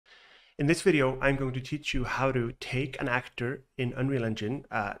In this video, I'm going to teach you how to take an actor in Unreal Engine,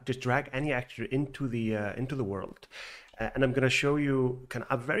 just drag any actor into the world. And I'm going to show you kind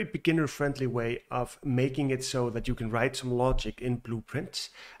of a very beginner-friendly way of making it so that you can write some logic in blueprints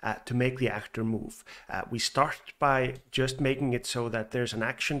to make the actor move. We start by just making it so that there's an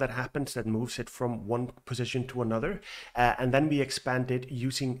action that happens that moves it from one position to another, and then we expand it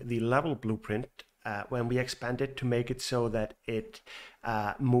using the level blueprint when we expand it to make it so that it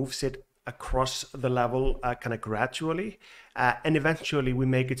moves it across the level kind of gradually, and eventually we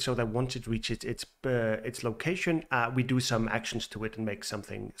make it so that once it reaches its location, we do some actions to it and make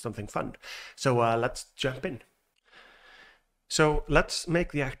something fun. So let's jump in. So let's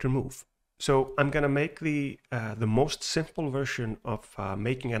make the actor move. So I'm going to make the most simple version of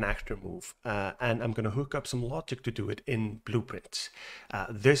making an actor move, and I'm going to hook up some logic to do it in blueprints.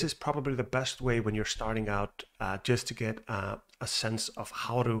 This is probably the best way when you're starting out, just to get a sense of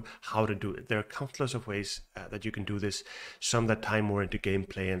how to do it. There are countless of ways that you can do this. Some that tie more into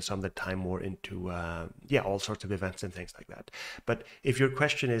gameplay, and some that tie more into all sorts of events and things like that. But if your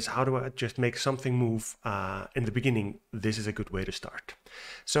question is how do I just make something move in the beginning, this is a good way to start.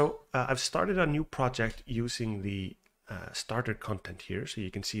 So I've started a new project using the starter content here. So you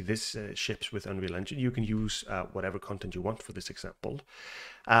can see this ships with Unreal Engine. You can use whatever content you want for this example.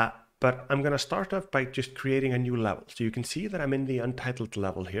 But I'm going to start off by just creating a new level. So you can see that I'm in the untitled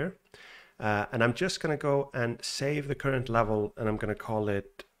level here. And I'm just going to go and save the current level, and I'm going to call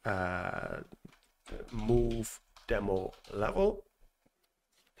it move demo level.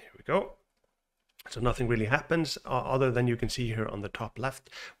 Here we go. So nothing really happens other than you can see here on the top left,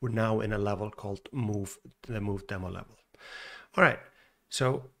 we're now in a level called the move demo level. All right,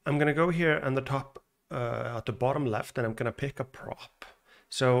 so I'm going to go here on the top, at the bottom left, and I'm going to pick a prop.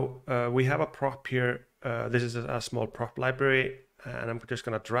 So we have a prop here. This is a small prop library, and I'm just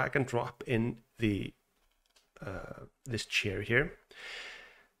going to drag and drop in the this chair here.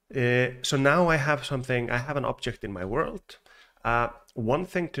 So now I have an object in my world. One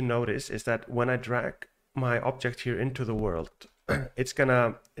thing to notice is that when I drag my object here into the world, it's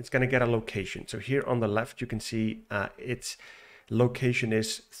gonna get a location. So here on the left, you can see its location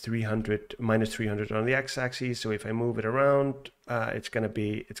is 300 minus 300 on the x-axis. So if I move it around, it's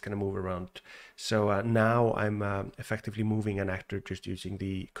gonna move around. So now I'm effectively moving an actor just using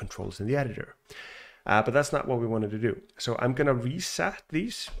the controls in the editor. But that's not what we wanted to do. So I'm gonna reset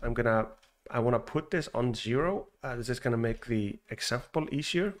these. I want to put this on 0. This is going to make the example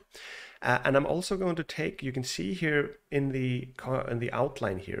easier. And I'm also going to take, you can see here in the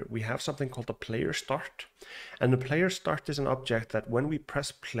outline here, we have something called a player start. And the player start is an object that when we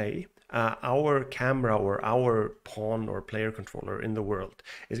press play, our camera or our pawn or player controller in the world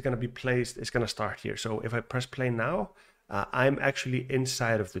is going to be placed, it's going to start here. So if I press play now, I'm actually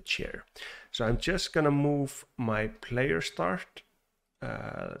inside of the chair. So I'm just going to move my player start.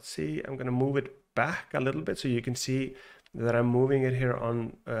 Let's see, I'm going to move it back a little bit so you can see that I'm moving it here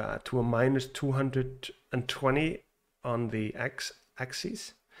on to a minus 220 on the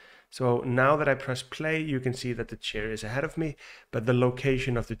x-axis. So now that I press play, you can see that the chair is ahead of me, but the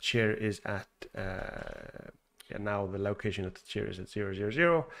location of the chair is at now the location of the chair is at 0, 0,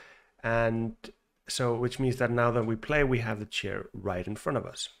 0. And so which means that now that we play, we have the chair right in front of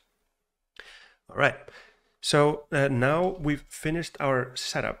us. All right. So now we've finished our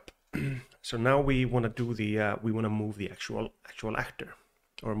setup. So now we want to do we want to move the actual actor,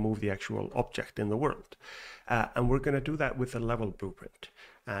 or move the actual object in the world, and we're going to do that with a level blueprint.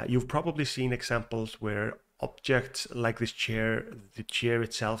 You've probably seen examples where objects like this chair, the chair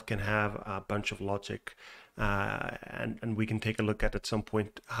itself can have a bunch of logic, and we can take a look at some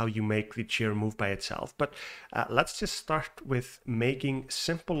point how you make the chair move by itself. But let's just start with making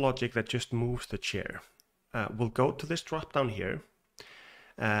simple logic that just moves the chair. We'll go to this drop down here,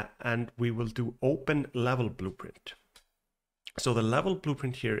 and we will do open level blueprint. So the level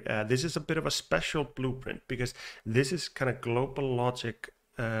blueprint here, this is a bit of a special blueprint because this is kind of global logic.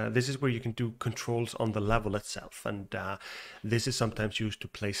 This is where you can do controls on the level itself, and this is sometimes used to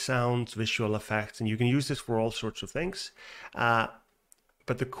play sounds, visual effects, and you can use this for all sorts of things.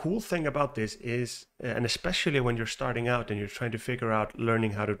 But the cool thing about this is, and especially when you're starting out and you're trying to figure out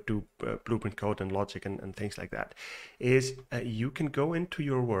learning how to do blueprint code and logic and things like that, is you can go into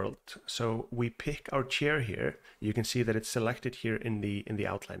your world. So we pick our chair here. You can see that it's selected here in the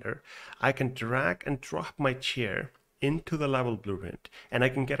outliner. I can drag and drop my chair into the level blueprint, and I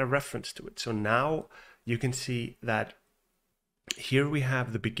can get a reference to it. So now you can see that here we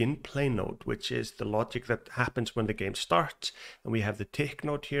have the BeginPlay node, which is the logic that happens when the game starts, and we have the tick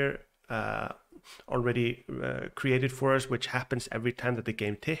node here, already created for us, which happens every time that the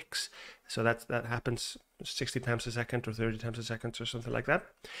game ticks. So that happens 60 times a second or 30 times a second or something like that.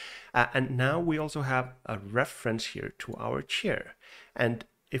 And now we also have a reference here to our chair. And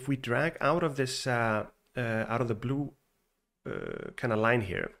if we drag out of this, out of the blue kind of line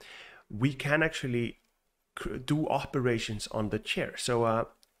here, we can actually do operations on the chair. So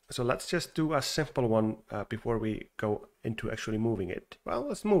so let's just do a simple one before we go into actually moving it. Well,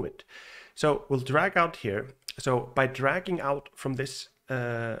 let's move it. So we'll drag out here. So by dragging out from this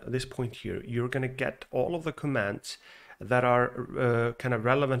this point here, you're going to get all of the commands that are kind of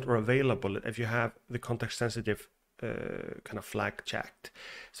relevant or available if you have the context sensitive kind of flag checked.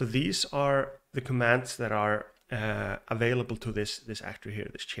 So these are the commands that are available to this actor here,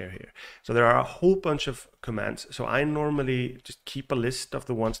 this chair here. So there are a whole bunch of commands. So I normally just keep a list of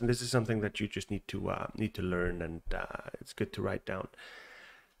the ones, and this is something that you just need to learn, and it's good to write down.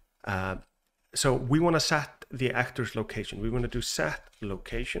 So we want to set the actor's location. We want to do set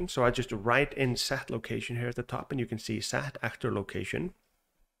location. So I just write in set location here at the top, and you can see set actor location.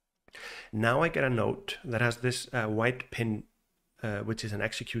 Now I get a note that has this white pin, which is an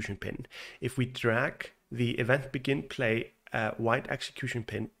execution pin. If we drag the event begin play white execution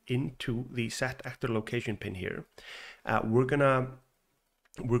pin into the set actor location pin here, we're gonna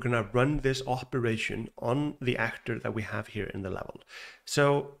run this operation on the actor that we have here in the level.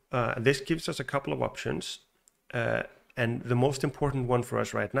 So this gives us a couple of options, and the most important one for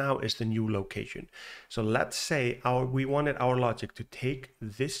us right now is the new location. So let's say we wanted our logic to take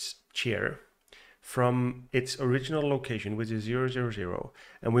this chair from its original location, which is 0, 0, 0,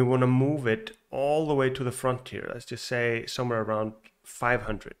 and we want to move it all the way to the front here. Let's just say somewhere around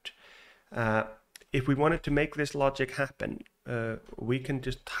 500. If we wanted to make this logic happen, we can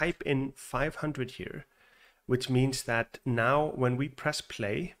just type in 500 here, which means that now when we press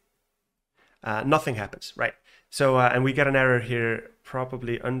play, nothing happens, right? So, and we get an error here,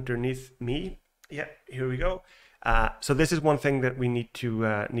 probably underneath me. Yeah, here we go. So this is one thing that we need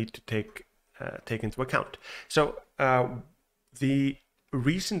to take into account. So the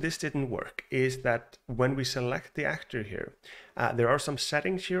reason this didn't work is that when we select the actor here, there are some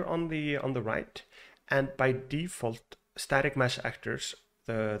settings here on the right, and by default, static mesh actors,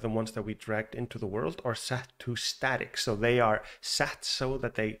 the ones that we dragged into the world, are set to static. So they are set so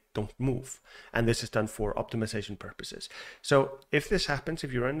that they don't move, and this is done for optimization purposes. So if this happens,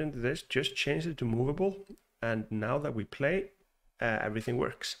 if you run into this, just change it to movable, and now that we play, everything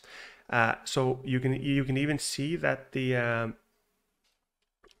works. So you can even see that the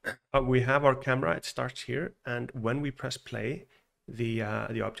we have our camera. It starts here, and when we press play, the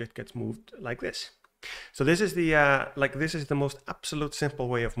object gets moved like this. So this is the this is the most absolute simple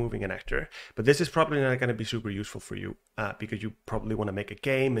way of moving an actor. But this is probably not going to be super useful for you because you probably want to make a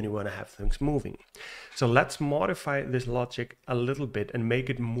game and you want to have things moving. So let's modify this logic a little bit and make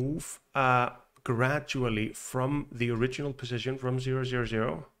it move gradually from the original position, from 0, 0,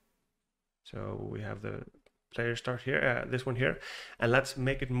 0. So we have the player start here, this one here, and let's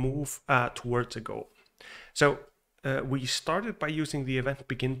make it move towards a goal. So we started by using the event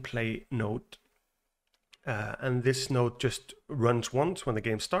begin play node, and this node just runs once when the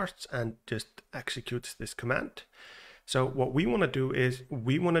game starts and just executes this command. So what we want to do is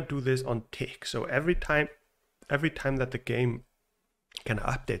we want to do this on tick. So every time that the game kind of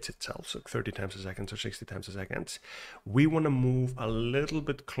updates itself, so 30 times a second or 60 times a second, we want to move a little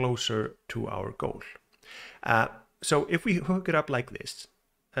bit closer to our goal. So if we hook it up like this,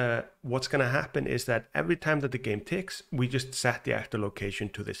 what's going to happen is that every time that the game ticks, we just set the actor location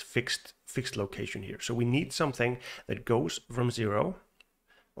to this fixed location here. So we need something that goes from 0,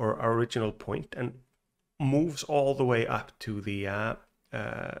 or our original point, and moves all the way up to the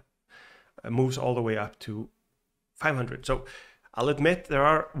 500. So I'll admit there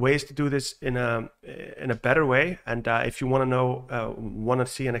are ways to do this in a better way, and if you want to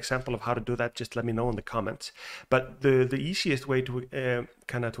see an example of how to do that, just let me know in the comments. But the easiest way to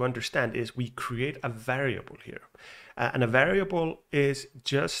to understand is we create a variable here, and a variable is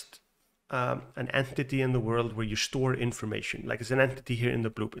just an entity in the world where you store information. Like it's an entity here in the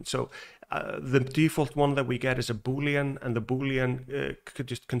blueprint. So the default one that we get is a Boolean, and the Boolean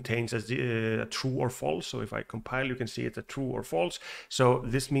just contains a true or false. So if I compile, you can see it's a true or false. So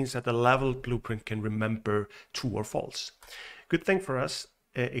this means that the level blueprint can remember true or false. Good thing for us,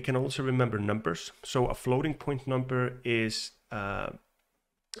 it can also remember numbers. So a floating point number is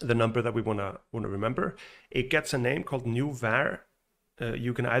the number that we want to remember. It gets a name called new var.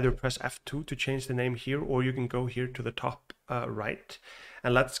 You can either press F2 to change the name here, or you can go here to the top right,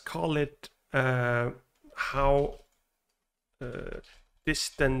 and let's call it how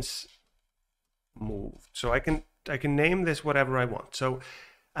distance moved. So I can name this whatever I want. So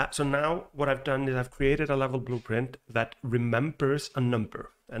now what I've done is I've created a level blueprint that remembers a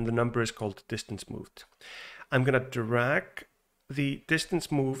number, and the number is called distance moved. I'm going to drag the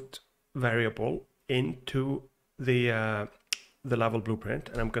distance moved variable into the level blueprint,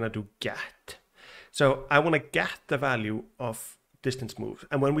 and I'm going to do get. So I want to get the value of distance moved.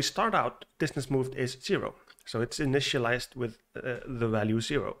 And when we start out, distance moved is 0. So it's initialized with the value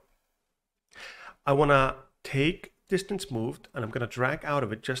 0. I want to take distance moved, and I'm going to drag out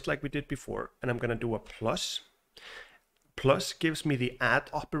of it just like we did before, and I'm going to do a plus. Plus gives me the add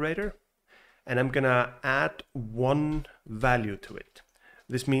operator, and I'm going to add 1 value to it.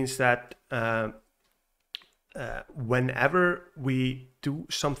 This means that whenever we do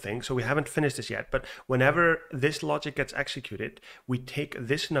something, so we haven't finished this yet, but whenever this logic gets executed, we take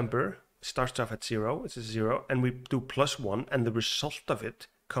this number, starts off at 0, it's a 0, and we do +1, and the result of it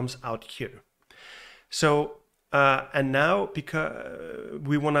comes out here. So and now because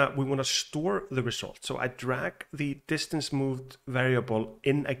we wanna store the result, so I drag the distance moved variable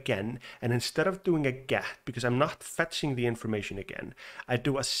in again, and instead of doing a get, because I'm not fetching the information again, I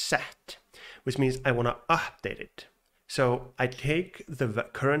do a set, which means I want to update it. So I take the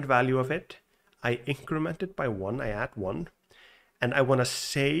current value of it, I increment it by 1, I add 1, and I want to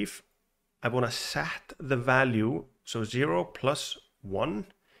set the value, so 0 plus 1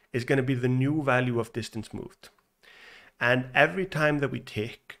 is going to be the new value of distance moved. And every time that we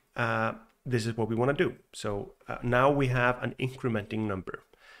take, this is what we want to do. So now we have an incrementing number.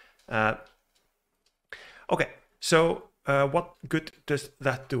 Okay, so what good does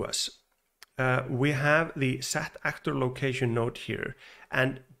that do us? We have the set actor location node here,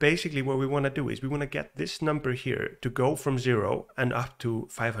 and basically what we want to do is we want to get this number here to go from 0 and up to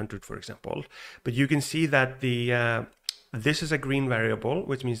 500, for example. But you can see that the this is a green variable,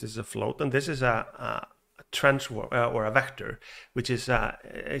 which means this is a float, and this is a transform or a vector, which is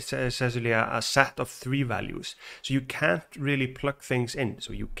essentially a set of 3 values. So you can't really plug things in.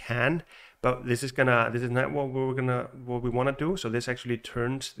 So you can, but this is not what we want to do. So this actually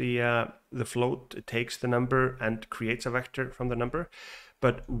turns the float, it takes the number and creates a vector from the number.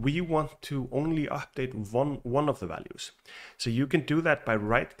 But we want to only update one of the values. So you can do that by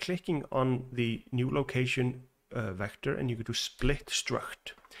right-clicking on the new location vector, and you can do split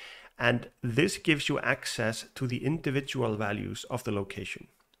struct. And this gives you access to the individual values of the location.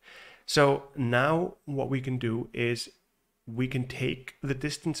 So now what we can do is we can take the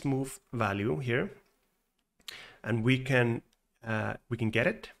distance move value here, and we can get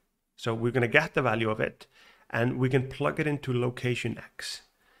it. So we're going to get the value of it, and we can plug it into location X.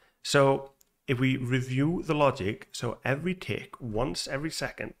 So if we review the logic, so every tick, once every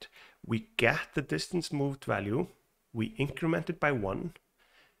second, we get the distance moved value, we increment it by 1,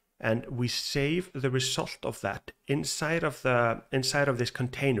 and we save the result of that inside of this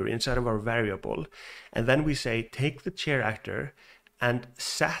container, inside of our variable. And then we say, take the chair actor and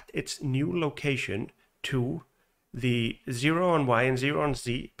set its new location to the 0 on Y and 0 on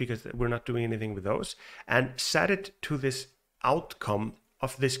Z, because we're not doing anything with those, and set it to this outcome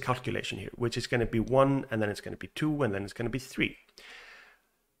of this calculation here, which is going to be 1, and then it's going to be 2, and then it's going to be 3.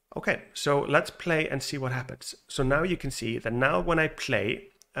 Okay, so let's play and see what happens. So now you can see that now when I play,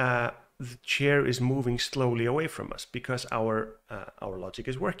 the chair is moving slowly away from us because our logic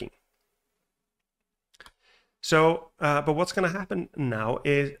is working. So, but what's going to happen now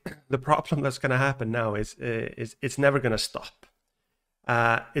is the problem that's going to happen now is it's never going to stop.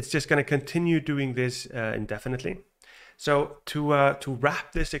 It's just going to continue doing this indefinitely. So to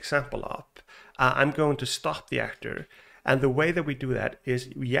wrap this example up, I'm going to stop the actor. And the way that we do that is,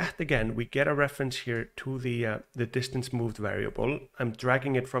 yet again, we get a reference here to the distance moved variable. I'm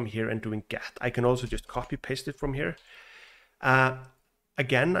dragging it from here and doing get. I can also just copy paste it from here.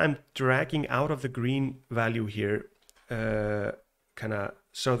 Again, I'm dragging out of the green value here, kind of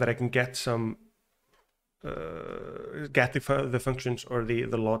so that I can get some get the functions or the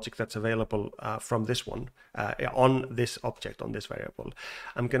logic that's available from this one on this object, on this variable.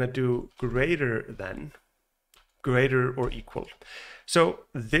 I'm gonna do greater than, greater or equal. So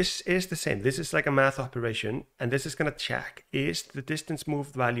this is the same. This is like a math operation, and this is going to check, is the distance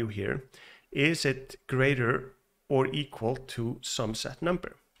moved value here, is it greater or equal to some set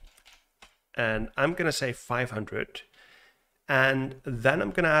number? And I'm going to say 500. And then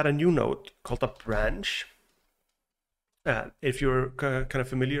I'm going to add a new node called a branch. If you're kind of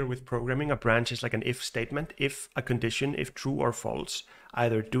familiar with programming, a branch is like an if statement. If a condition, if true or false,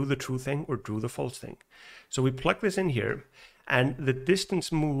 either do the true thing or do the false thing. So we plug this in here, and the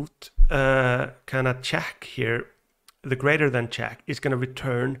distance moved kind of check here, the greater than check, is going to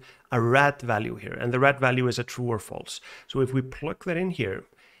return a red value here, and the red value is a true or false. So if we plug that in here,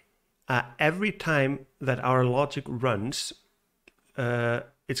 every time that our logic runs,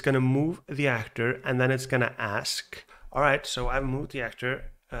 it's going to move the actor, and then it's going to ask, all right, so I've moved the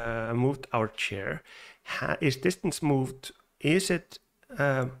actor, moved our chair. Is distance moved, is it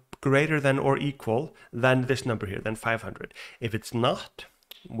greater than or equal than this number here, than 500? If it's not,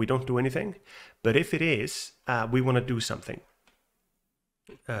 we don't do anything. But if it is, we want to do something.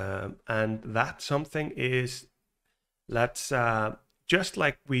 And that something is, let's, just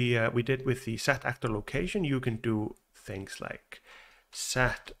like we did with the set actor location, you can do things like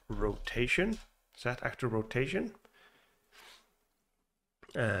set rotation, set actor rotation.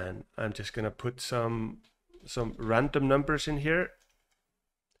 And I'm just going to put some random numbers in here.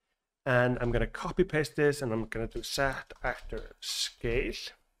 And I'm going to copy paste this, and I'm going to do set actor scale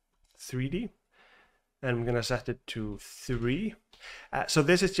 3D. And I'm going to set it to 3. So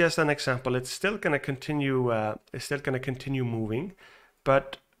this is just an example. It's still going to continue. It's still going to continue moving,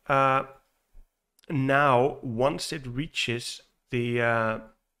 but now once it reaches the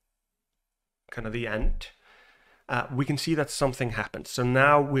kind of the end, we can see that something happens. So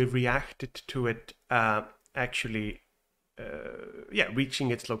now we reacted to it actually,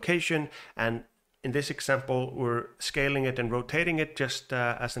 reaching its location. And in this example, we're scaling it and rotating it just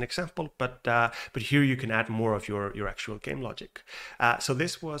as an example. But here you can add more of your actual game logic. So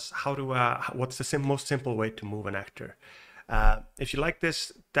this was how to what's the most simple way to move an actor. If you like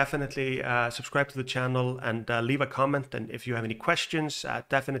this, definitely subscribe to the channel and leave a comment. And if you have any questions,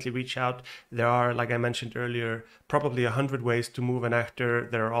 definitely reach out. There are, like I mentioned earlier, probably 100 ways to move an actor.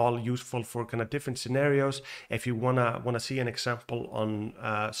 They're all useful for kind of different scenarios. If you wanna see an example on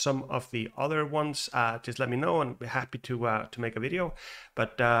some of the other ones, just let me know, and I'll be happy to make a video.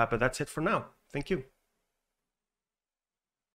 But that's it for now. Thank you.